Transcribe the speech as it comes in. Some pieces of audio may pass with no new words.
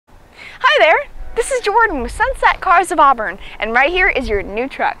Hi there, this is Jordan with Sunset Cars of Auburn, and right here is your new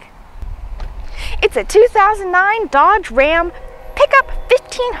truck. It's a 2009 Dodge Ram Pickup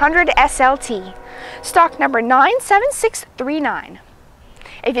 1500 SLT, stock number 97639.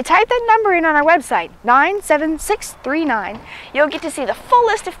 If you type that number in on our website, 97639, you'll get to see the full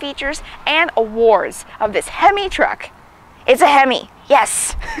list of features and awards of this Hemi truck. It's a Hemi,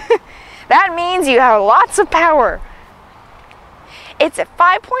 yes. That means you have lots of power. It's a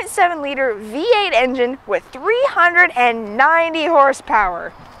 5.7 liter V8 engine with 390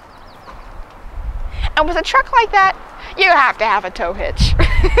 horsepower. And with a truck like that, you have to have a tow hitch.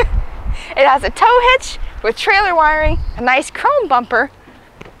 It has a tow hitch with trailer wiring, a nice chrome bumper,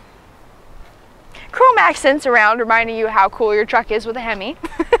 chrome accents around reminding you how cool your truck is with a Hemi.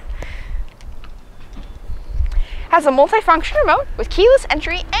 Has a multi-function remote with keyless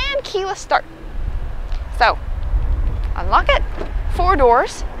entry and keyless start. So, unlock it. 4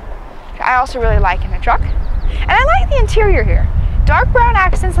 doors, which I also really like in a truck. And I like the interior here. Dark brown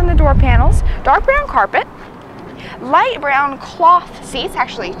accents on the door panels, dark brown carpet, light brown cloth seats,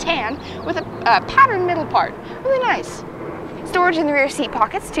 actually tan, with a patterned middle part. Really nice. Storage in the rear seat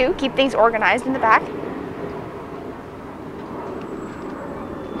pockets too, keep things organized in the back.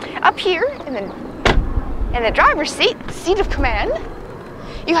 Up here in the driver's seat of command,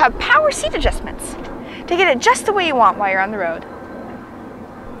 you have power seat adjustments to get it just the way you want while you're on the road.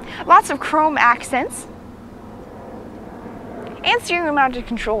 Lots of chrome accents and steering wheel mounted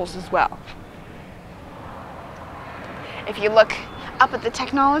controls as well. If you look up at the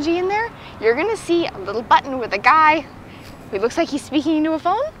technology in there, you're gonna see a little button with a guy who looks like he's speaking into a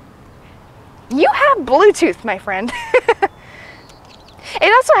phone. You have Bluetooth, my friend.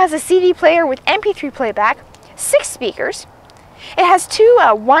 It also has a CD player with MP3 playback, 6 speakers. It has 2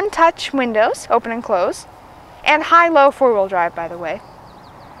 one-touch windows, open and close, and high-low 4-wheel drive, by the way.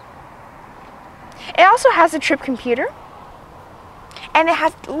 It also has a trip computer, and it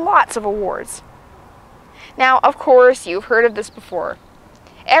has lots of awards. Now, of course, you've heard of this before.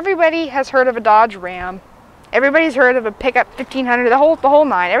 Everybody has heard of a Dodge Ram. Everybody's heard of a Pickup 1500, the whole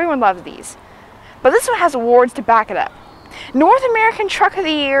nine. Everyone loves these. But this one has awards to back it up. North American Truck of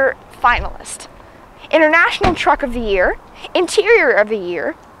the Year finalist, International Truck of the Year, Interior of the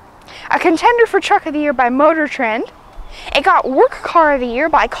Year, a contender for Truck of the Year by Motor Trend. It got Work Car of the Year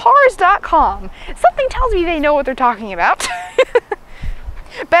by Cars.com. Something tells me they know what they're talking about.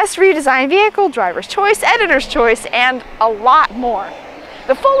 Best redesigned vehicle, driver's choice, editor's choice, and a lot more.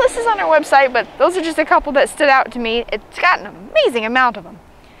 The full list is on our website, but those are just a couple that stood out to me. It's got an amazing amount of them.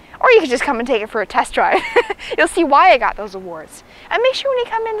 Or you could just come and take it for a test drive. You'll see why I got those awards. And make sure when you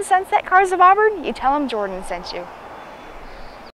come into Sunset Cars of Auburn, you tell them Jordan sent you.